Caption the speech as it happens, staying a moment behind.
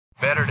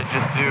Better to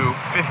just do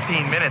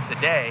 15 minutes a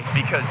day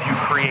because you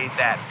create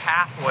that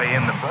pathway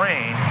in the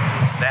brain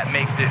that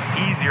makes it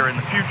easier in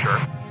the future.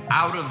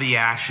 Out of the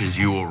ashes,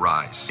 you will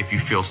rise. If you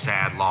feel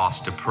sad,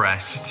 lost,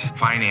 depressed,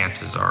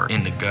 finances are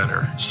in the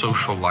gutter,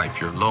 social life,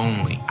 you're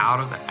lonely,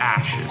 out of the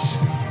ashes,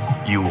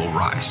 you will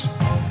rise.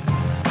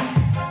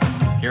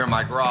 Here in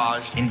my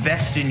garage,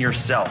 invest in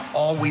yourself.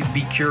 Always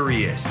be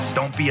curious.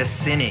 Don't be a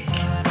cynic.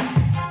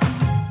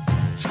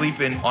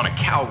 Sleeping on a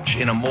couch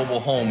in a mobile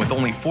home with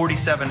only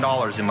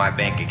 $47 in my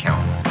bank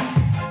account.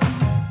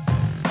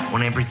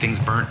 When everything's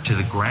burnt to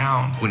the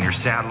ground, when you're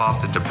sad,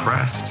 lost, and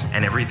depressed,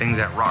 and everything's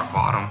at rock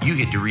bottom, you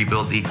get to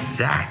rebuild the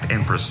exact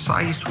and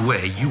precise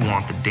way you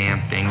want the damn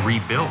thing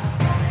rebuilt.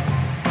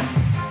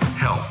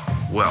 Health,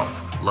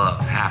 wealth,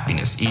 love,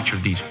 happiness, each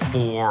of these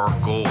 4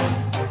 goals.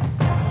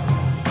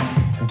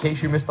 In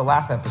case you missed the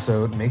last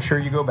episode, make sure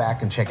you go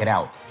back and check it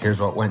out. Here's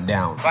what went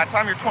down. By the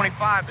time you're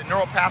 25, the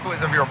neural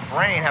pathways of your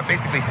brain have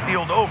basically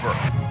sealed over.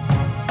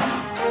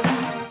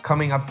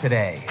 Coming up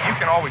today. You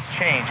can always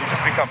change, it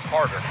just becomes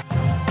harder.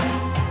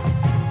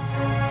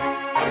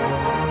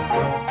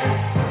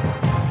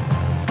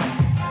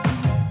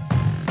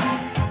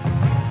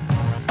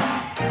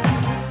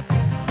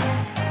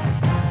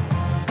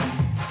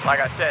 Like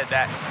I said,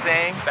 that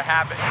saying,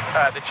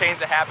 the chains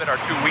of habit are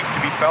too weak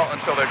to be felt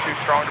until they're too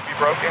strong to be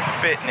broken.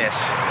 Fitness,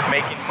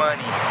 making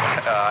money,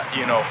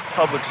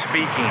 public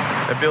speaking,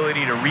 the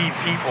ability to read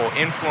people,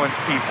 influence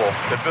people,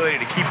 the ability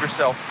to keep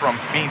yourself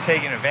from being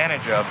taken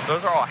advantage of.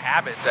 Those are all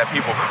habits that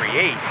people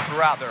create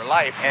throughout their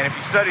life. And if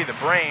you study the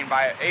brain,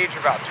 by age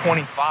about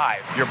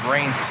 25, your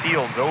brain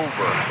seals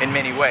over in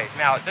many ways.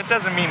 Now, that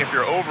doesn't mean if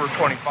you're over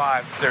 25,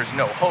 there's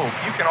no hope.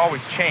 You can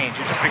always change.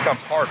 It just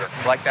becomes harder.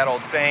 Like that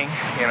old saying,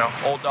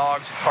 old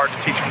dogs, hard to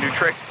teach them new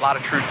tricks. A lot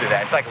of truth to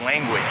that. It's like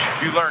language.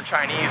 You learn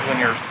Chinese when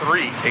you're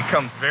 3. It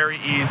comes very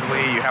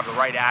easily. You have the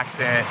right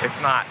accent. It's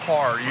not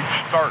hard. You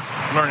start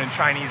learning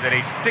Chinese at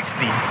age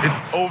 60.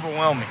 It's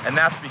overwhelming. And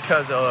that's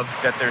because of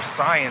that there's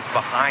science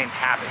behind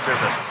habits.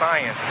 There's a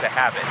science to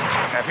habits.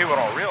 And people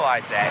don't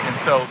realize that. And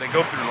so they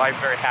go through life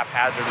very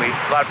haphazardly.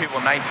 A lot of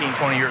people 19,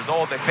 20 years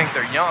old, they think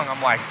they're young.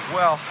 I'm like,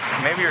 well,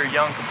 maybe you're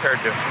young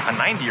compared to a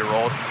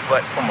 90-year-old,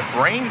 but from a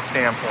brain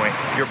standpoint,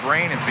 your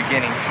brain is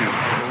beginning to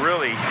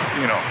really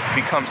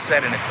become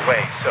set in its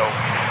way. So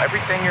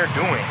everything you're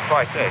doing, that's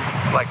why I say,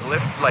 like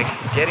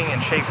getting in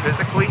shape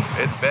physically,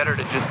 it's better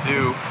to just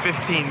do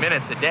 15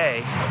 minutes a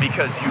day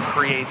because you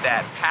create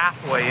that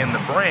pathway in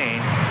the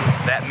brain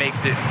that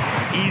makes it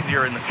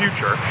easier in the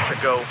future to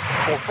go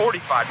for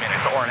 45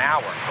 minutes or an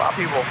hour. A lot of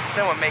people,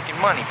 same with making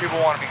money. People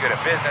want to be good at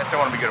business, they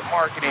want to be good at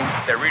marketing,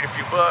 they read a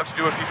few books,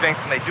 do a few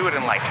things, and they do it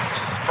in like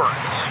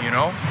spurts,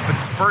 But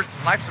spurts,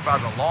 life's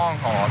about the long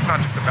haul. It's not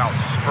just about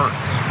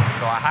spurts.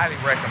 So I highly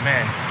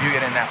recommend you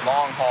get in that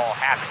long haul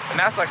habit. And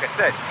that's, like I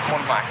said,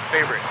 one of my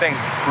favorite things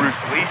Bruce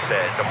Lee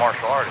said, the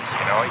martial artist.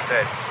 He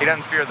said he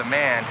doesn't fear the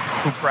man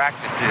who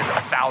practices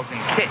 1,000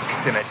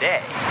 kicks in a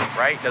day,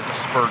 right? Does a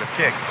spurt of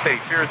kicks. He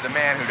fears the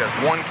man who does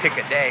 1 kick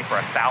a day for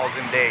 1,000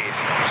 days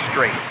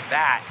straight.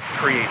 That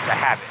creates a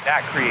habit.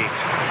 That creates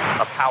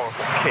a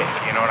powerful kick.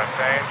 You know what I'm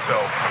saying? So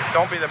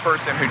don't be the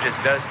person who just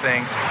does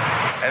things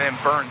and then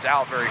burns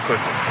out very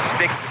quickly.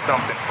 Stick to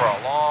something for a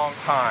long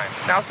time.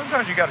 Now,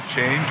 sometimes you got to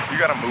change. You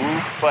got to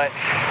move, but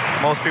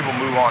most people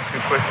move on too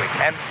quickly.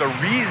 And the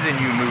reason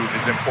you move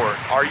is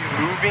important. Are you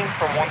moving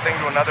from one thing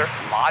to another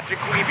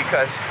logically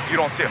because you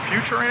don't see a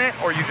future in it,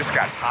 or you just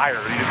got tired,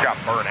 or you just got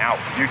burnt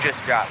out, you just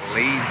got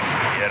lazy?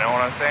 You know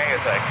what I'm saying?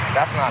 It's like,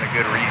 that's not a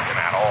good reason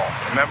at all.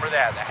 Remember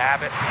that,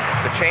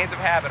 the chains of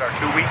habit are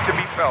too weak to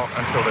be felt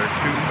until they're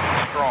too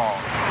strong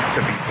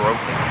to be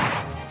broken.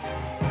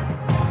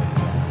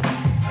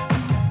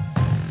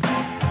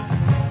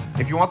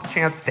 If you want the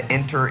chance to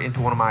enter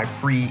into one of my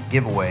free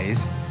giveaways,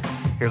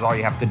 here's all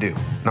you have to do.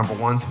 Number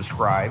 1,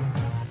 subscribe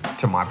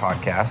to my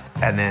podcast.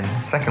 And then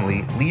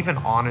secondly, leave an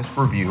honest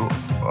review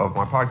of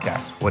my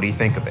podcast. What do you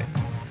think of it?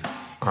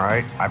 All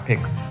right. I pick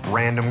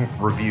random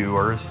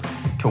reviewers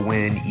to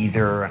win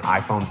either an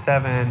iPhone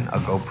 7, a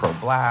GoPro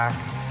Black,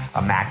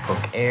 a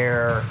MacBook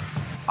Air,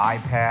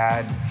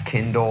 iPad,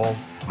 Kindle.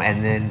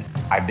 And then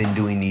I've been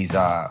doing these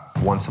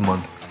once a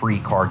month free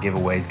car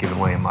giveaways, giving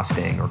away a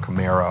Mustang or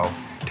Camaro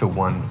to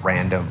one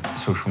random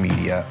social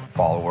media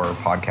follower.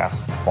 Podcast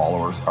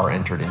followers are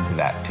entered into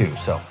that too.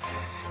 So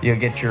you'll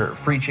get your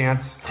free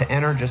chance to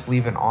enter. Just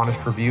leave an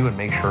honest review and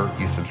make sure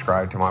you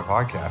subscribe to my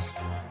podcast.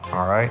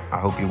 All right. I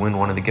hope you win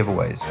one of the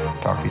giveaways.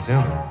 Talk to you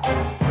soon.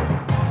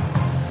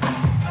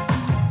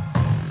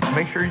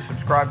 Make sure you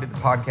subscribe to the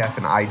podcast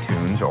in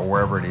iTunes or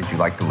wherever it is you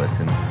like to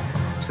listen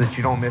so that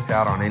you don't miss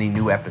out on any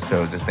new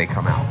episodes as they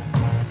come out.